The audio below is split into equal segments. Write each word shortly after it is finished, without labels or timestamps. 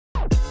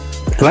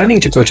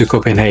Planning to go to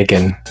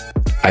Copenhagen,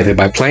 either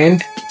by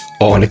plane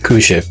or on a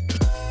cruise ship?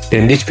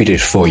 Then this video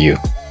is for you.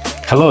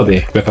 Hello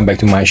there, welcome back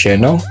to my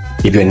channel.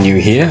 If you're new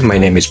here, my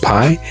name is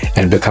Pi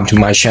and welcome to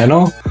my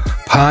channel,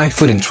 Pi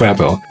Food and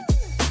Travel.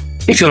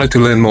 If you'd like to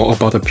learn more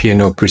about the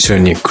P&O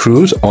Britannia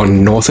cruise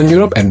on Northern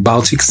Europe and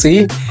Baltic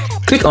Sea,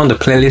 click on the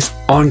playlist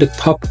on the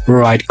top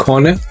right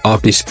corner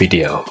of this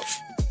video.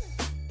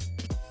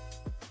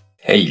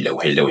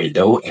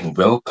 Hello and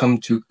welcome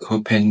to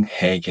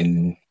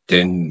Copenhagen,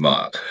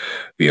 Denmark.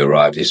 We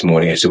arrived this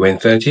morning at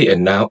 7:30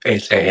 and now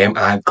 8 a.m.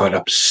 I got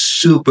up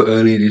super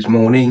early this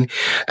morning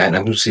and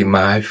I'm going to see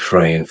my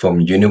friend from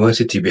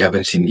university. We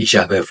haven't seen each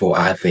other for,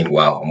 I think,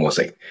 wow, almost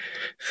like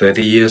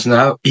 30 years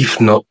now,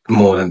 if not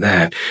more than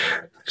that.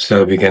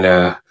 So we're going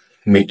to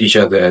meet each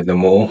other at the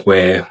mall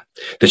where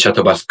the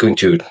shuttle bus is going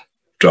to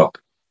drop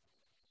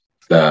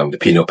the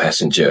P&O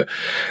passenger.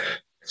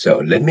 So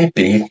let me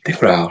beat the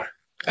crowd.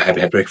 I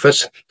haven't had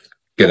breakfast.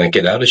 Gonna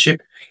get out of the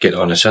ship, get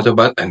on a shuttle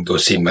bus and go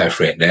see my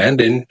friend. And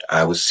then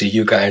I will see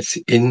you guys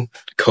in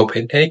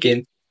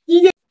Copenhagen.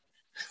 Yeah.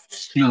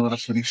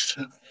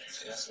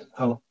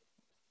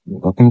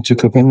 Welcome to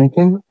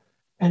Copenhagen.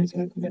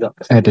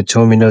 At the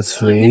Terminal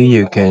 3,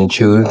 you can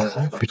choose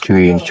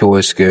between tour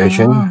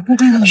excursion,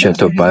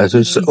 shuttle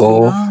buses,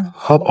 or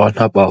hop on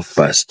hop off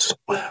bus.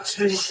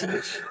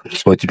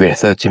 It's going to be a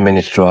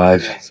 30-minute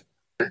drive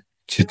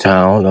to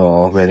town,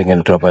 or where they're going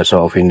to drop us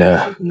off in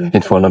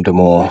front of the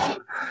mall.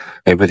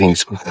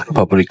 Everything's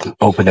probably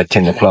open at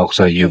 10 o'clock,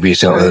 so you'll be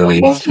so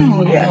early.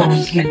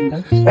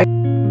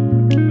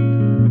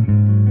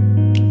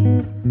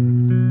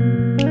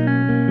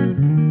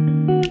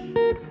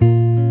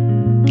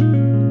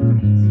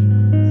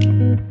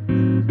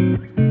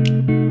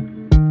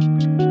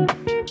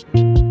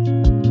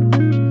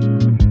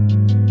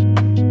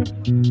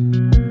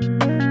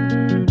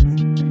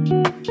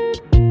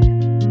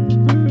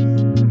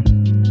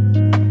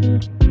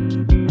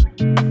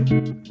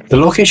 The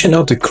location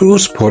of the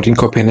cruise port in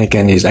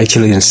Copenhagen is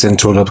actually in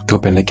central of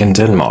Copenhagen,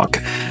 Denmark,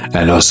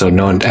 and also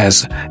known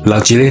as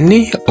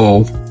Lagilini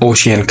or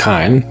Ocean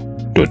Kind.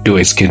 Do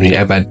excuse me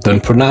if I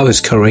don't pronounce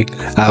it correct.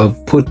 I'll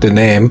put the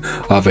name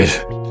of it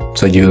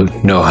so you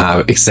know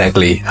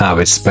exactly how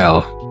it's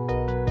spelled.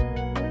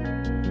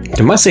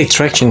 The must-see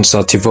attractions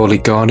are Tivoli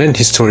Gardens,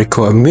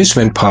 historical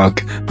amusement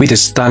park with the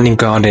stunning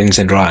gardens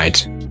and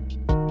rides.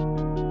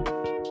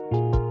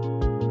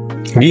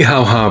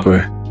 Nihao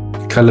Harbor,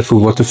 colorful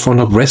waterfront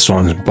of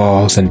restaurants,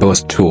 bars and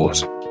bus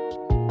tours.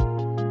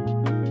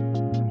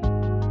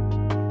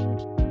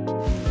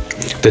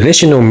 The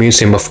National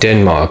Museum of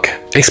Denmark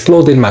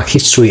explores Denmark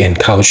history and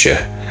culture.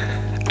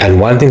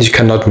 And one thing you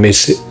cannot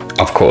miss,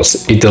 of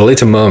course, is the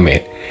Little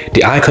Mermaid,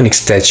 the iconic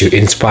statue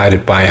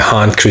inspired by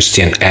Hans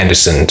Christian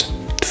Andersen's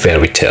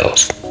fairy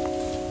tales.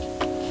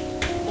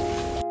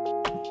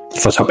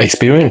 For top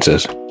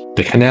experiences,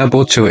 the canal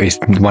boat tour is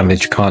one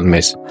that you can't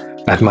miss.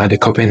 Admire the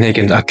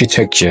Copenhagen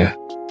architecture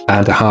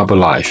and the harbor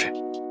life.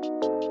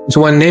 It's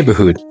one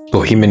neighborhood,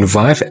 bohemian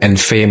vibe and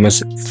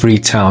famous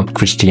Freetown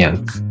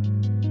Christian.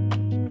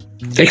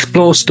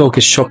 Explore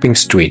Stoke Shopping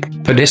Street,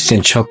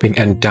 pedestrian shopping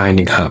and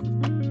dining hub.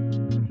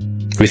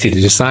 Visit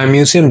the Design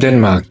Museum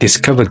Denmark,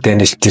 discover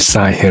Danish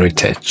design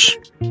heritage.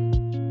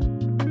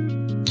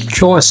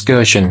 Shore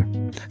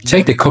excursion.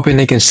 Take the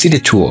Copenhagen City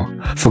Tour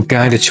for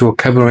guided tour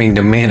covering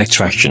the main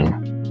attraction.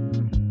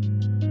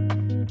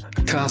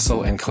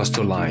 Castle and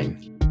coastal line.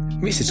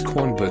 Visit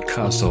Kronborg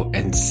Castle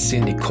and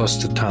scenic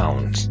coastal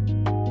towns.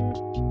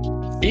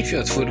 If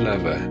you're a food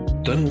lover,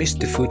 don't miss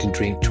the food and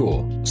drink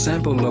tour.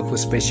 Sample local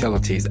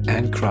specialties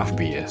and craft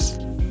beers.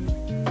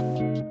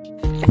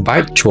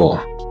 Bike tour.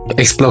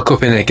 Explore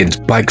Copenhagen's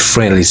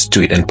bike-friendly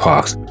street and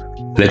parks.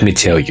 Let me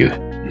tell you,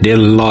 there are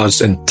lots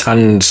and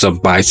tons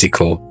of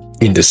bicycles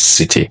in the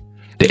city.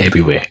 They're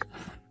everywhere.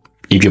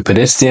 If you're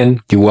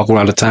pedestrian, you walk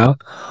around the town,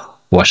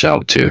 watch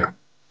out too.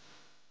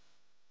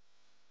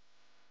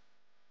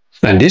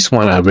 And this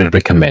one I really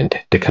recommend,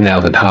 the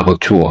Canal and Harbour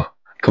Tour.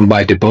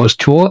 Combine the boat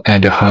tour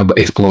and the harbour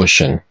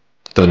exploration.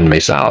 Don't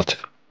miss out.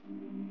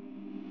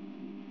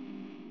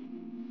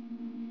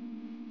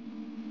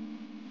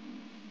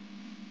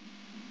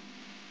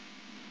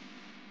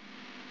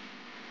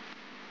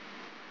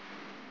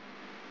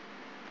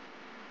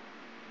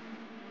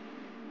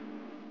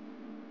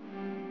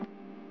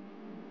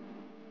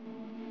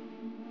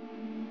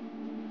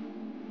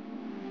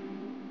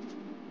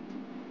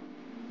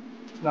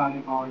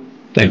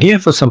 And here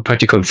for some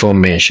practical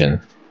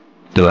information.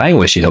 The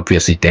language is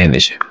obviously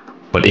Danish,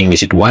 but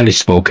English is widely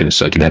spoken,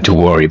 so you don't have to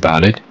worry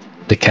about it.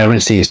 The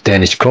currency is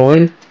Danish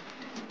krone,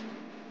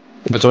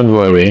 but don't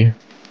worry,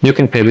 you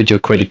can pay with your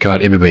credit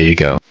card everywhere you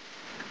go.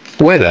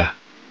 Weather.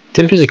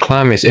 Temperature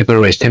climate's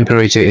average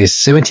temperature is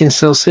 17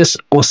 Celsius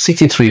or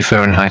 63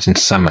 Fahrenheit in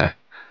summer.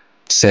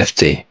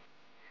 Safety.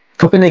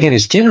 Copenhagen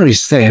is generally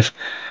safe,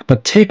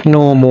 but take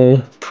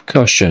normal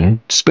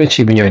precaution,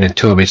 especially when you're in a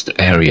tourist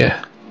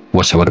area.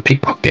 Watch out for the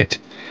pickpocket.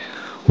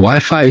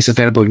 Wi-Fi is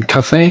available in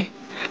cafe,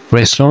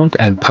 restaurant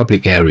and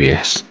public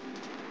areas.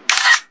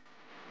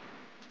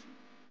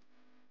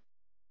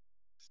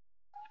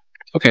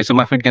 Okay, so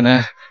my friend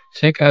gonna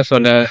take us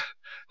on a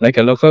like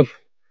a local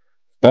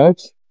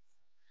boat.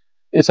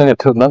 It's only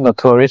not a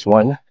tourist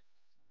one,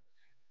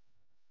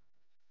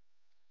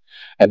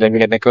 and then we're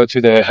gonna go to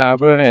the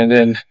harbor and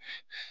then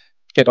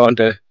get on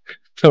the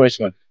tourist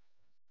one.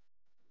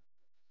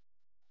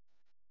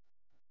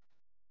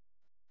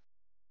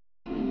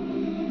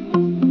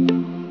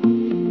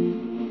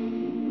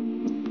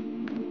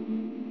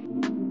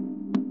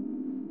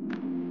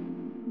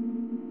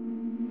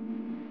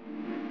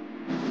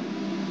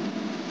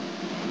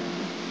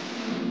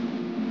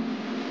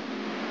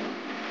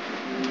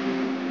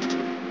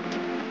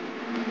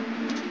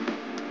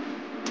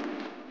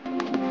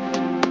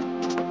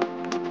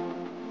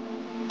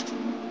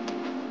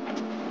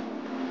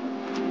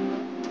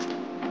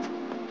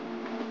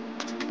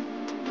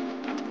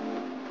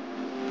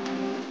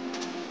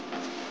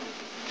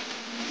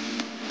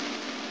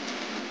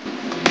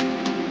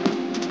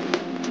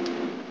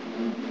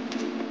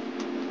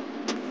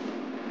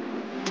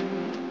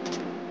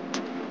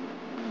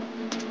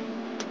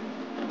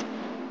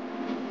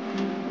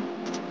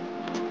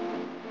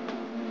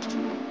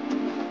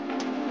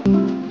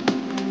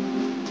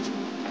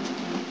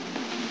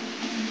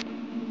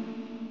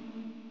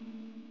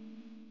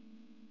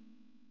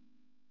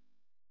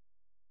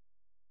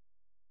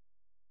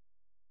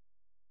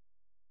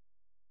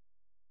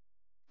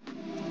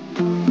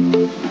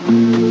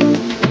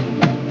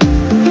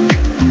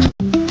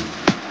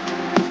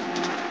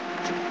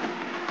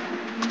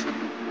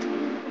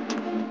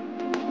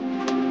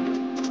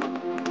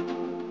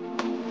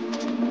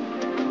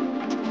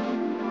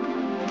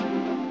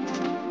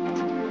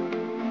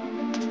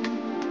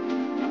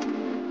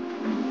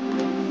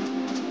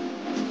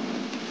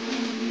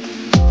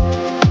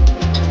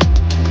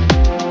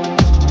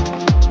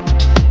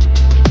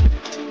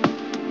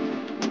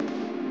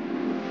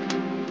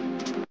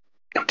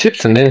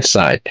 Tips and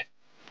insight.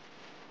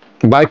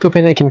 Buy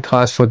Copenhagen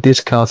cards for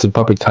discounts in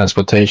public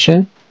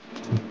transportation.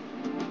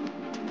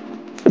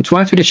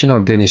 Try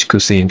traditional Danish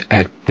cuisine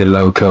at the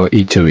local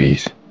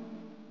eateries.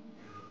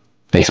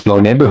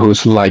 Explore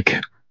neighborhoods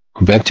like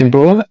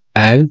Vectenborg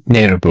and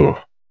Nederborg.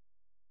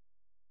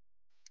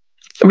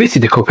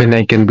 Visit the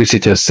Copenhagen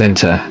Visitor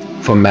Center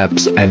for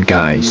maps and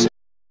guides.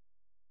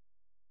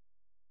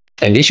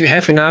 And if you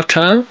have enough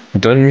time,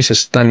 don't miss a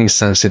stunning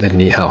sunset at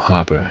Nihao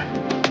Harbor.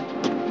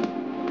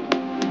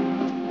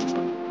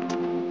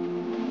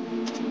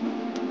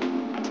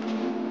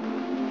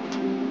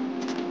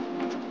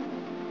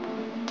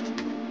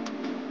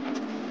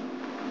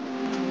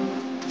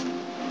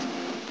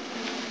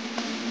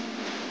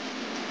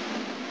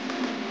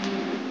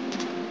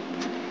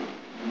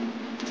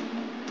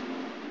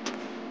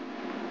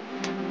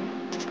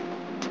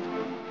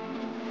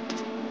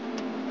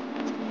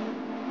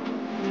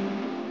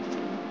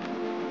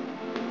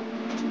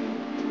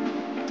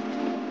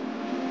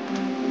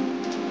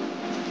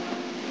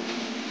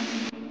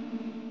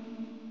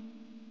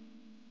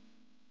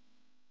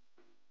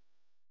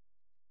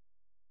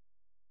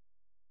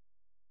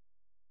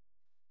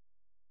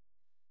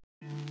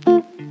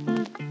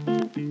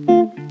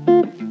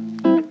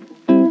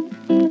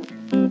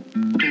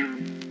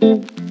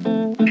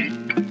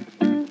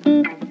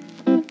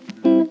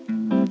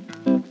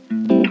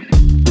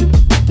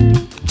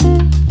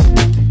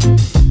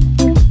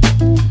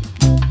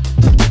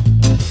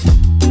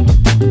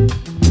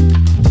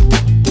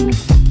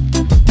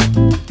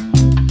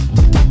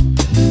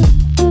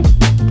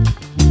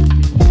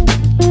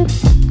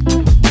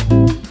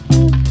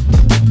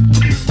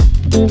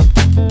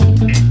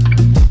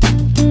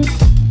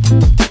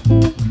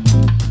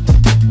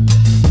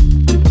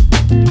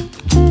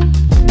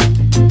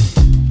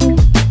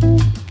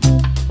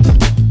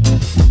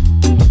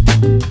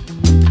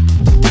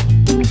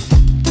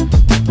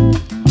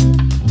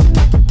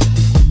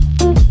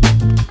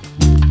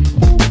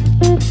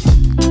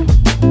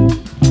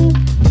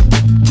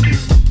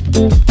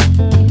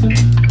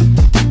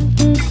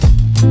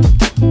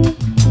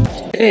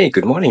 Hey,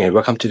 good morning and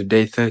welcome to the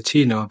day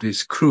 13 of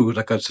this cruise.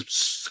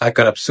 I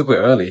got up super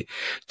early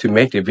to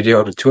make the video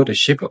of the tour of the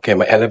ship. Okay,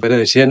 my elevator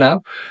is here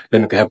now.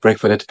 Then we can have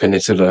breakfast at the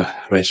Peninsula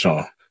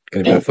restaurant.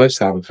 Gonna be the first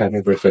time I'm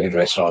having breakfast in the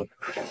restaurant.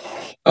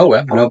 Oh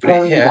well,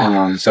 nobody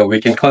here. So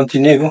we can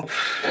continue.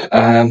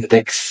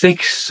 Deck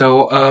 6.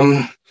 So,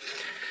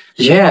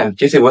 yeah,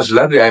 just it was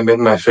lovely. I met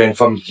my friend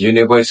from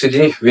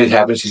university. We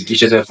haven't seen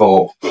each other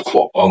for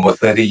almost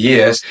 30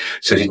 years.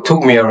 So he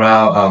took me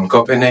around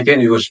Copenhagen.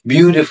 It was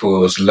beautiful.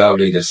 It was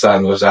lovely. The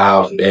sun was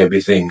out and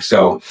everything.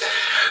 So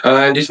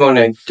this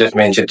morning, I just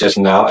mentioned just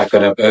now, I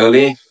got up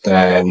early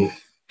and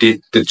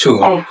did the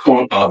tour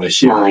of the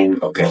ship.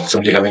 Okay,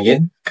 somebody coming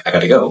in. I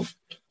gotta go.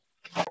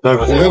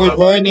 Good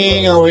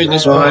morning. How are you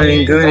this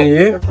morning? Good, and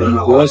you?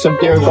 You want some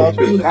tea or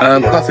coffee?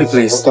 Coffee,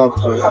 please.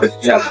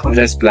 Yeah,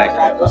 that's black.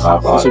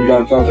 Some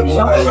black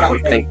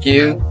coffee. Thank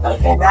you.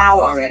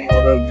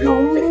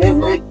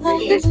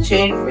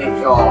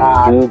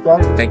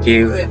 Thank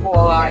you.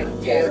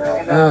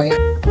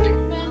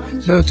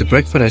 So to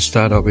breakfast, I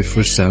start off with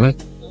fruit salad.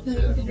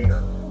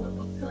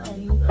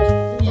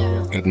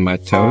 And my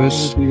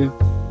toast.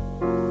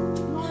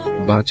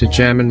 butter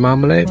jam and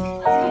marmalade.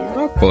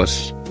 Of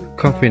course,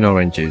 coffee and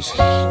oranges.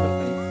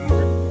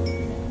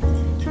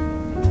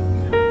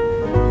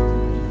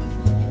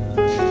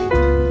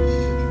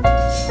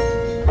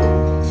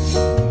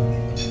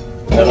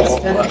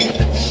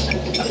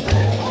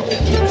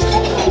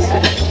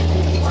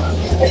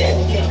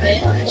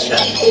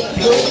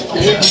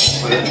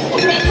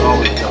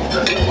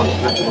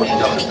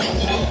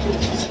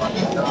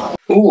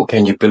 Oh,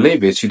 can you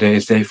believe it? Today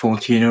is day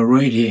 14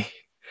 already.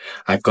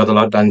 I got a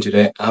lot done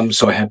today. I'm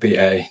so happy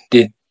I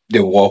did the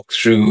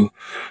walkthrough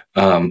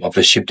of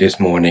the ship this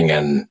morning,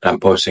 and I'm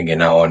posting it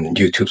now on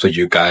YouTube, so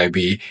you guys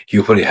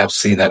you probably have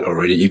seen that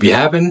already. If you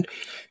haven't,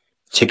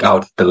 check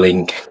out the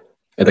link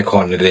at the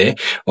corner there,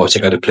 or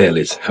check out the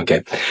playlist.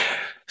 Okay.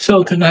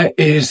 So tonight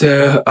is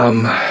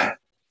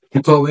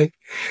going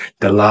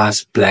the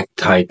last black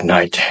tide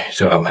night.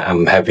 So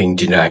I'm having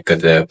dinner at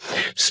the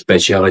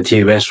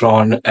specialty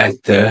restaurant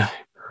at the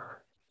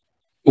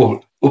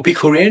Upi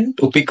Korean.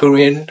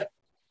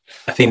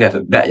 I think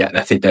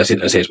that's it.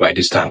 That's it right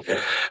this time.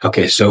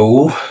 Okay,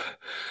 so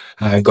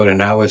I got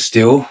an hour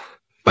still,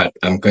 but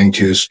I'm going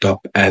to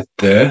stop at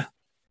the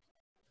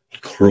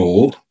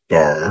Crow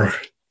Bar.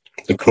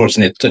 The crow's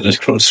net. It's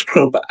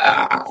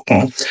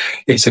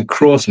a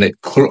crow's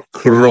net. Crow.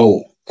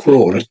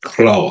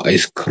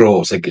 It's crows.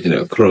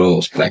 Like,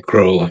 crows, black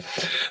crow.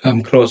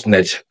 Crow's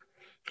net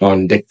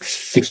on deck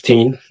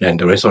 16, and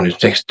the restaurant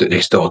is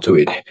next door to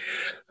it.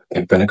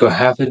 I'm gonna go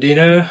have the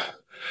dinner.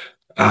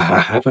 I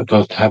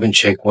haven't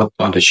checked what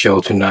on the show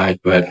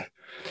tonight, but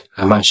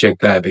I might check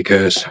that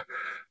because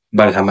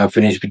by the time I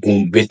finish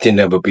with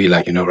dinner, will be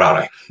like around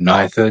like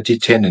 9:30,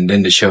 10, and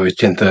then the show is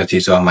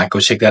 10:30. So I might go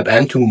check that.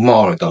 And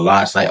tomorrow, the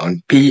last night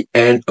on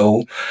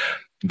P&O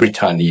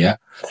Britannia,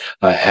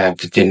 I have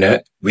the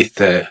dinner with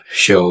the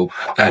show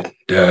at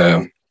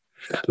the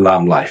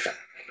Limelight.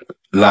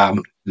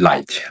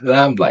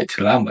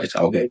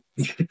 Okay.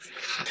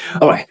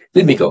 All right.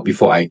 Let me go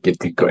before I get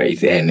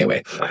crazy.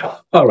 Anyway.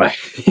 All right.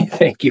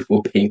 Thank you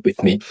for being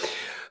with me.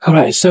 All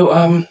right. So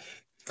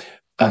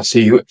I'll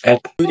see you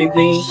at. Good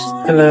evening.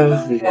 Hello.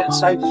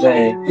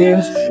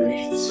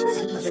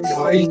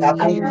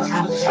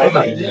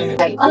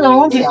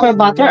 Hello, for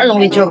butter along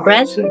with your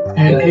bread.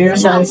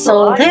 Some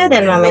salted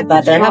and marmite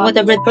butter. How about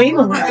the bread for you?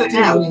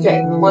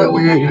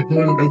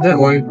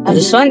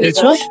 This one?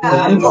 This one?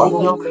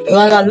 You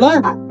want one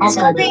more? I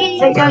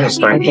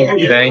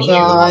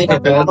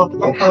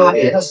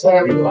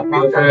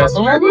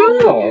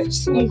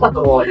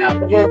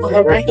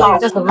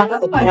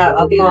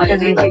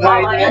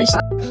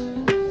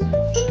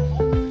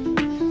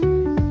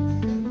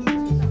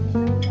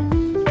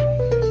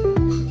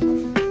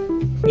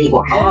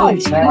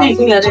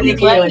think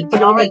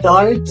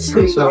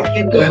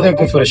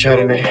go for a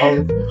Chardonnay.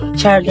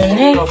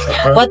 Chardonnay?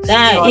 What?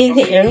 In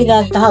here, we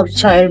don't have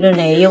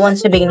Chardonnay. You want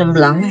Sauvignon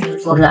Blanc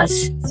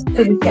glass?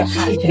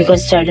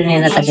 Because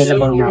Chardonnay is not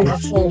available now.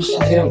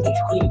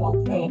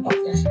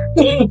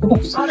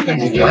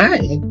 Why?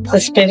 The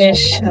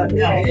Spanish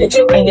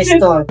in the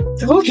store.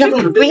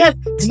 We have,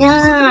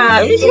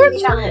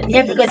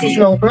 yeah, because it's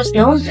long course,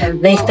 no?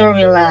 The store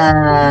will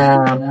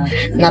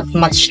not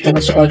much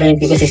things to order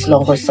because it's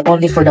long course,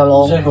 only for the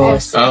long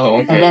course.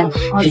 Oh, okay. And then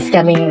it's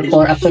coming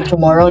for after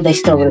tomorrow, the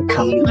store will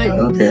come.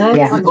 Okay.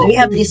 Yeah, we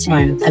have this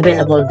one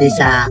available. This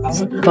one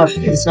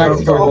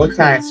for both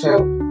are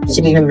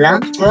Sauvignon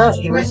Blanc.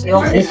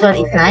 This one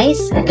is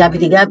nice. Gabi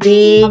de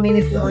Gabi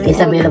is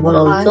available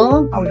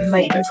also.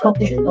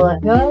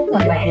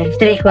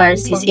 3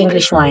 quarts is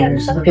English wine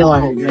if you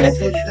want.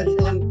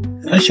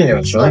 Actually,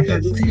 I'll try.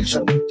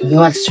 You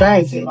want to try?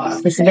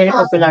 It's very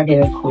popular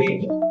here.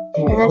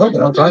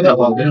 I'll try that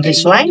one.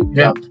 This wine?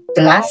 Yeah.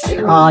 Glass?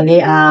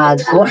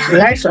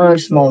 Large or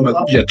small?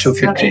 Yeah,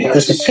 250.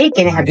 It's a cake.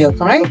 Can I have your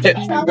card?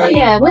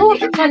 Yeah, well,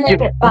 you can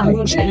make it back.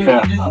 Thank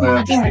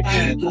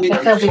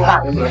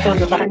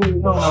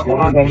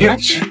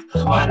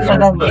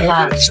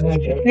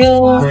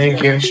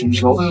you.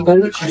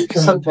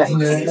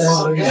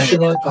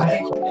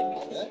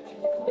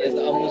 Is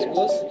the hummus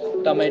goes,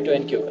 tomato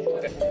and cucumber.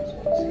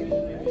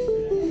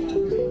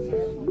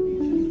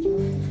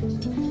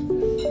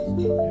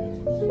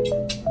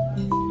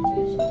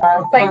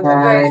 Thank you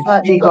very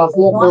much. You got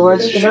the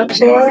words to go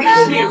to?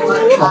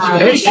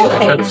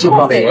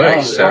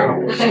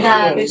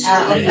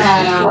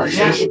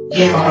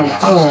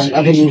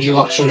 I believe you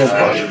watch it.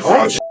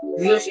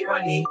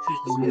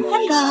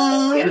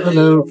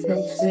 Hello.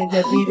 It's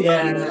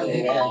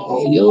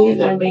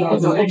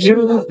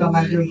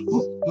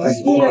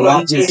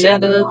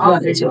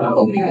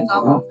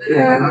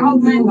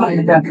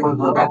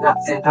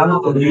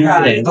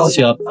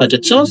your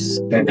budget sauce,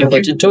 your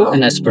potato,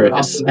 and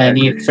asparagus.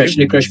 Any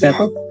freshly crushed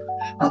pepper?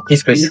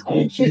 Yes, please.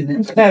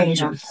 It's very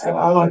nice.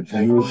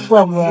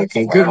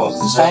 Okay, good.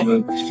 Wow,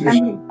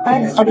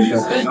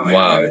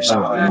 it's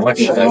much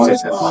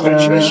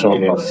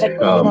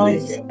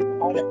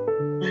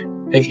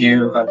thank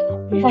you.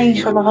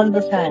 Thanks for the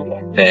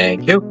 100%.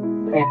 Thank you.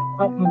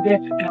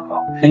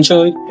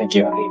 Enjoy. Thank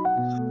you.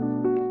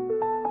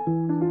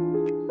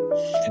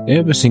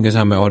 Every single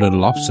time I order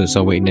lobster, it's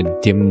always in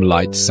a dim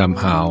light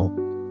somehow.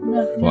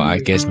 Well, I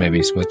guess maybe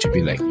it's supposed to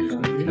be like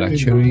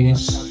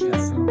luxuries.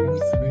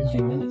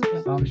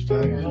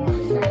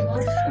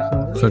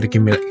 So they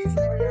give me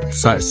like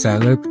side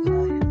salad,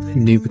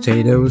 new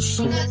potatoes,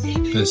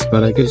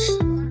 asparagus,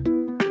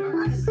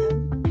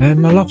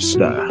 and my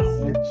lobster.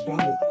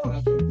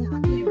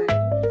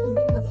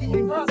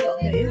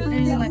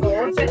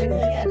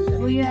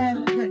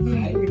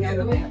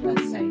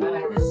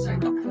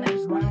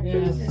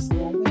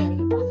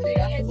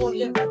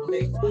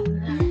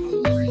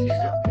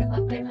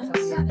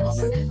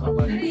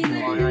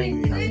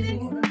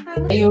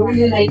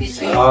 Really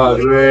nice. Are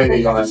you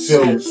ready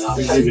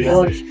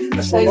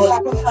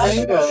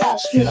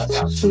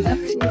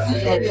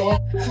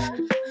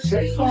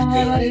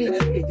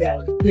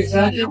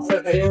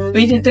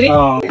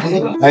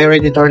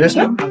to order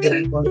some?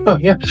 Oh,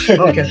 yeah.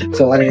 Okay.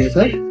 So, what is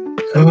it?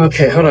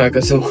 Okay, hold on. I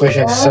got some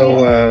questions.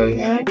 So,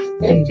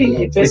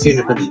 this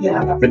is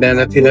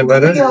banana peanut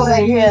butter,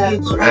 like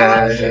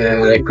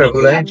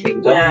crumbled egg.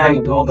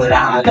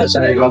 Does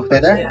it look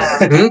better?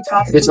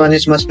 This one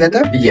is much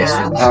better? Yes.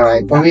 All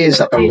right. For me, it's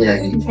a crumbled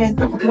egg. Okay.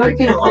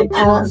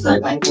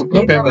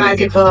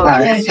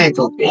 Thank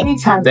you.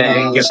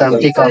 Then some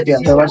tea coffee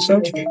afterwards. Yeah.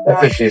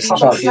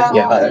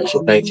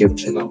 Thank you.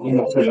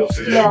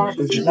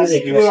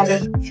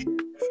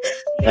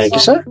 Thank you,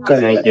 sir.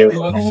 Thank you.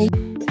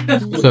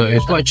 So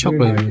it's white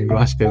chocolate and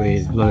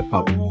raspberry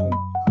lollipop.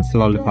 It's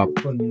lollipop.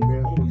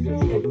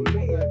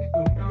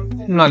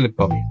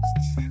 Lollipop.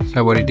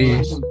 So what it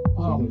is?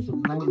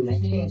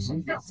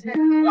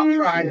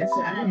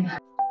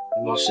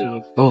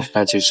 Oh,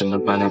 that's just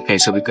some fun. Okay,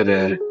 so we got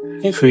a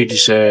free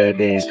dessert.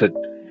 There's the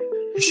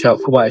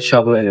white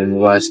chocolate and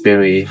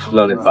raspberry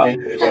lollipop.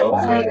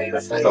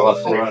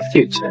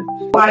 Cute.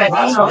 Yeah,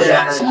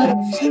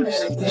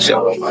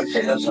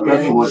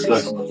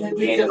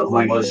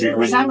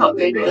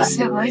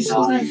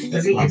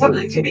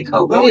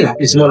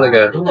 it's more like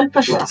a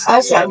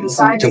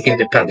talking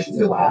the pen.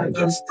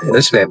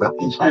 That's flavor.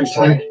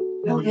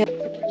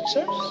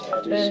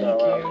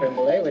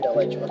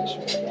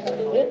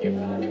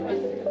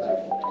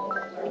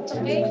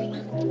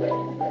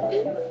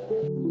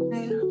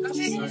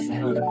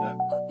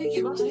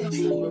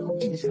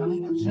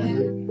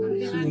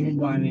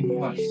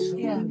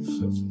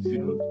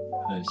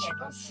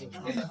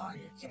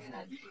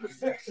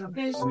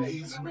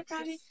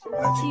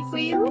 Tea for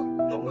you?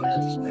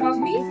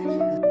 Coffee?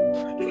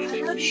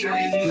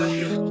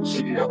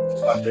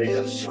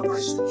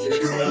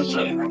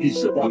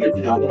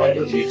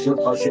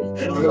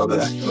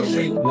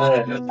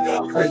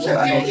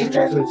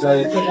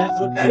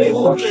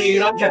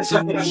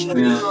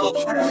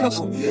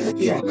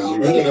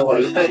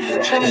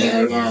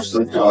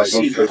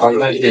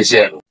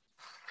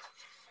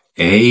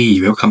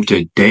 Hey, welcome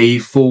to day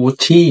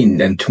 14,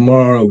 and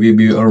tomorrow we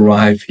will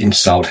arrive in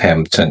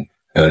Southampton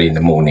early in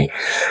the morning.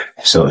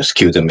 So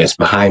excuse the mess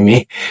behind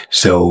me.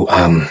 So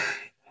I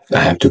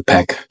have to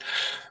pack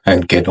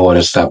and get all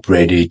the stuff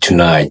ready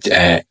tonight.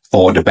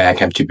 All the bag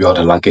have to be all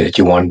the luggage that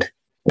you want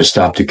the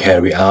stuff to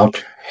carry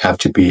out. Have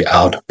to be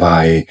out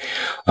by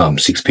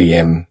 6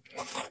 p.m.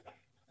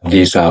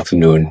 this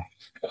afternoon.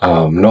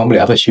 Normally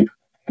other ship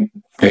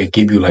they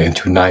give you like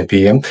until 9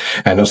 p.m.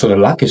 And also the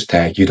luggage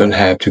tag, you don't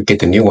have to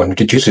get the new one.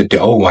 You use the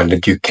old one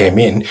that you came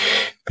in,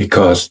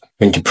 because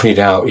when you print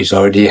it out, it's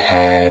already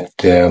had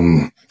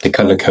the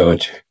color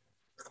code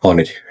on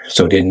it.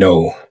 So they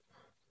know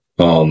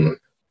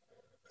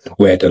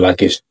where the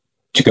luggage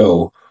to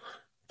go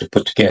to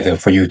put together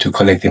for you to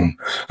collect them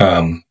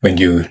when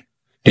you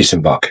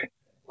disembark.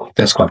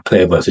 That's quite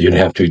clever. So you don't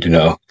have to,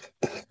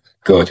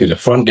 go to the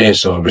front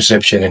desk or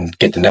reception and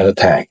get another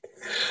tag.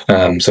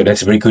 So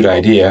that's a very good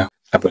idea.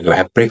 I'm going to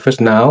have breakfast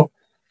now.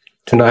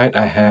 Tonight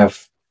I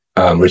have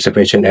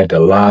reservation at the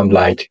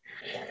Limelight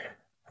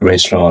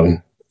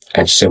restaurant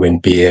at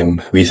 7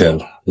 p.m. with a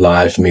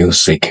live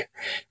music.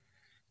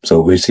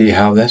 So we'll see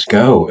how that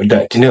goes.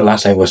 The dinner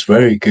last night was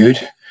very good.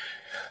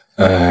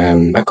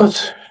 They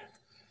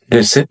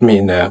set me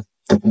in the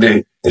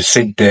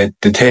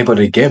table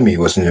they gave me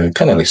was in a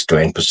kind of like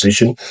strange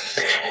position.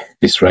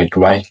 It's right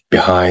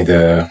behind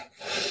the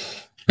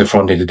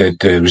front,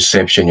 the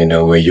reception,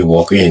 where you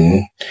walk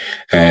in,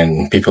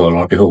 and a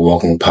lot of people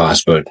walking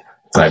past, but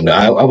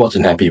I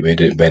wasn't happy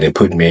with it, where they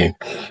put me.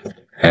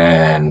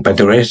 But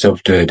the rest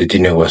of the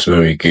dinner was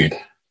very good.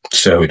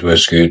 So it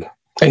was good.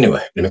 Anyway,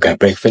 let me get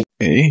breakfast.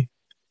 Okay.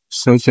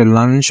 So it's a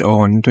lunch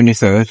on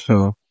 23rd,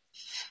 so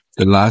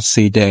the last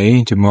sea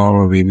day.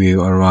 Tomorrow we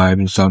will arrive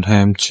in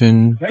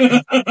Southampton.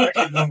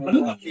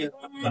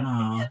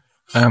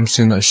 I'm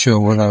still not sure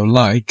what I would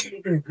like.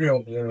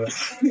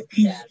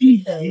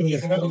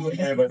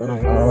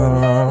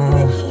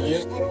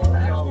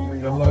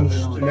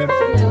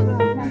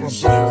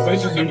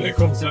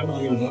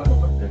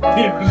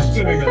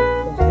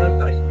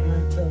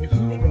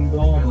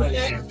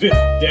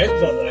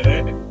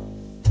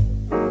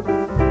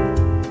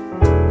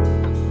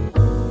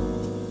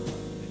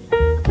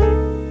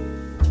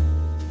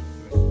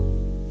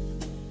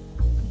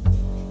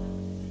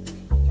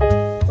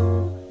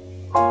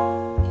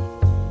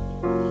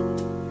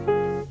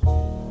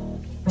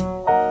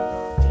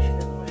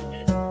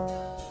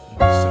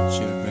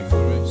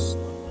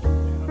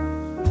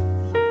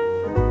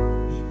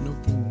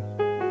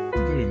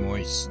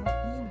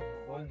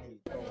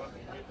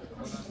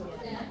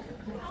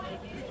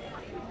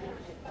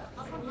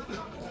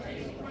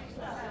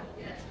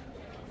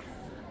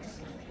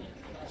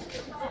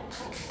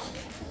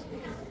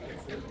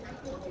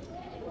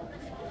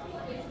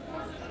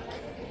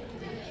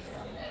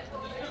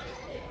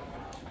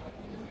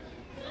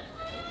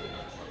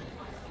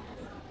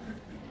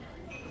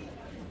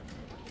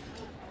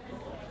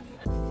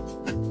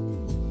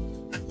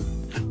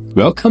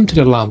 Welcome to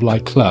the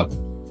Lamplight Club.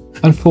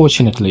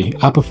 Unfortunately,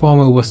 our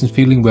performer wasn't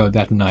feeling well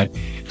that night,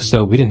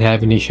 so we didn't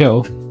have any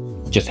show.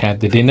 Just had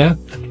the dinner,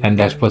 and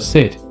that was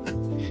it.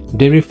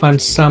 They refund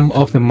some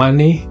of the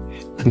money,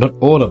 not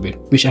all of it,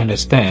 which I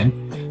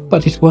understand,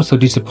 but it was so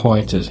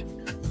disappointed.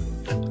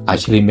 I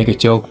actually make a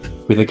joke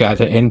with the guy at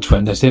the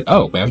entrance. I said,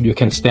 "Oh, well, you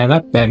can stand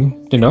up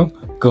and,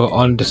 go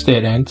on the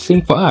stage and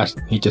sing for us."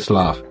 He just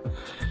laughed.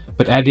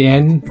 But at the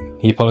end,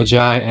 he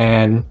apologized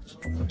and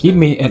gave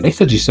me an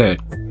extra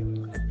dessert.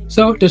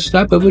 So the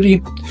staff were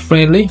very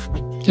friendly,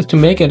 just to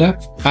make it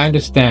up. I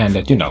understand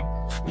that,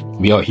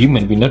 we are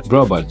human, we're not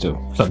robots, so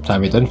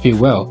sometimes we don't feel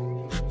well.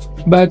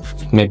 But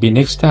maybe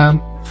next time,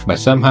 but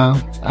somehow,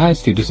 I'm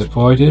still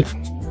disappointed.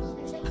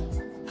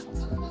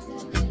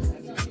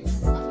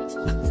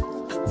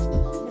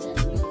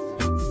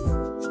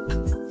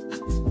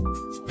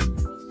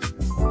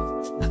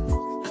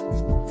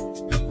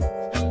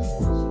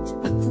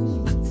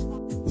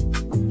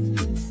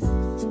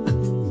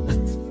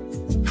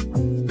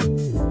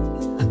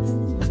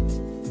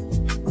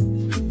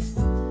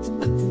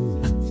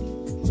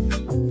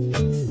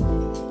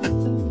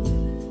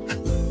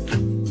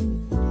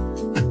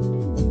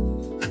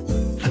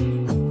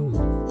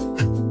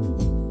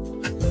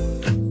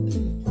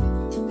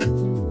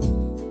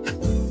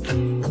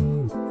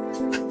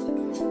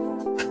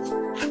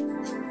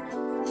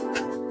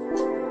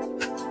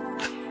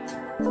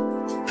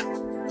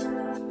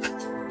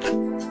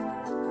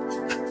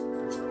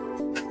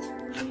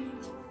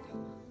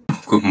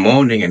 Good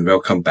morning and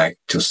welcome back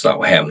to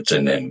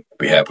Southampton, and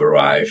we have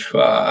arrived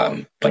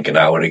like an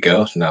hour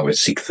ago. Now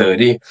it's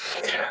 6:30.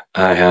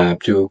 I have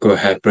to go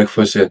have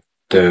breakfast at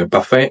the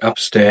buffet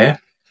upstairs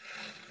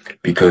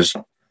because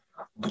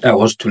I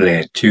was too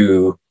late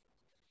to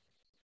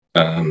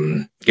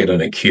get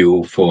on a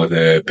queue for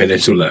the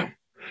peninsula.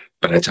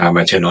 By the time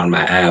I turn on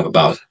my app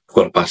about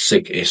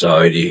 6:15, it's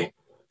already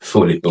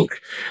fully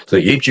booked. So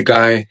if you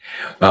guys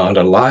on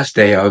the last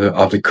day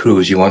of the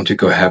cruise, you want to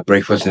go have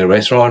breakfast in a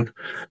restaurant,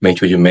 make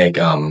sure you make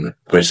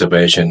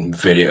reservation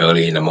very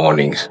early in the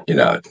mornings.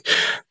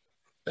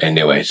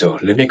 Anyway, so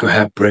let me go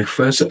have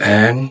breakfast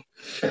and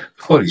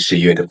hopefully see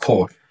you at the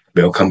port.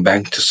 Welcome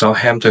back to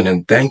Southampton,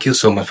 and thank you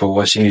so much for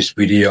watching this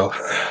video.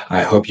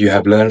 I hope you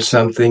have learned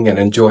something and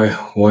enjoy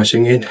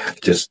watching it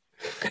just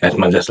as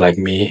much as like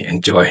me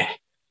enjoy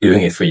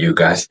doing it for you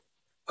guys.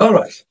 All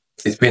right,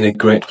 it's been a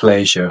great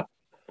pleasure.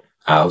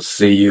 I'll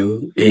see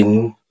you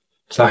in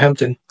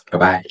Southampton.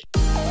 Bye-bye.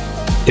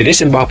 The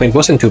disembarkment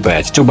wasn't too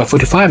bad. It took about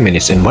 45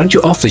 minutes, and once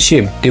you're off the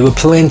ship, there were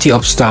plenty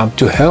of staff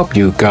to help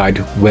you guide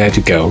where to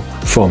go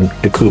from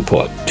the crew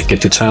port to get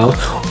to town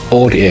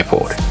or the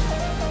airport.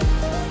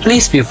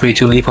 Please feel free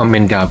to leave a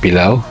comment down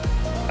below,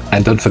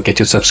 and don't forget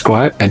to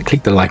subscribe and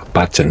click the like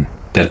button.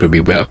 That will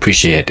be well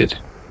appreciated.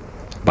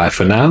 Bye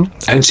for now,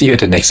 and see you at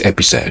the next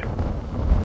episode.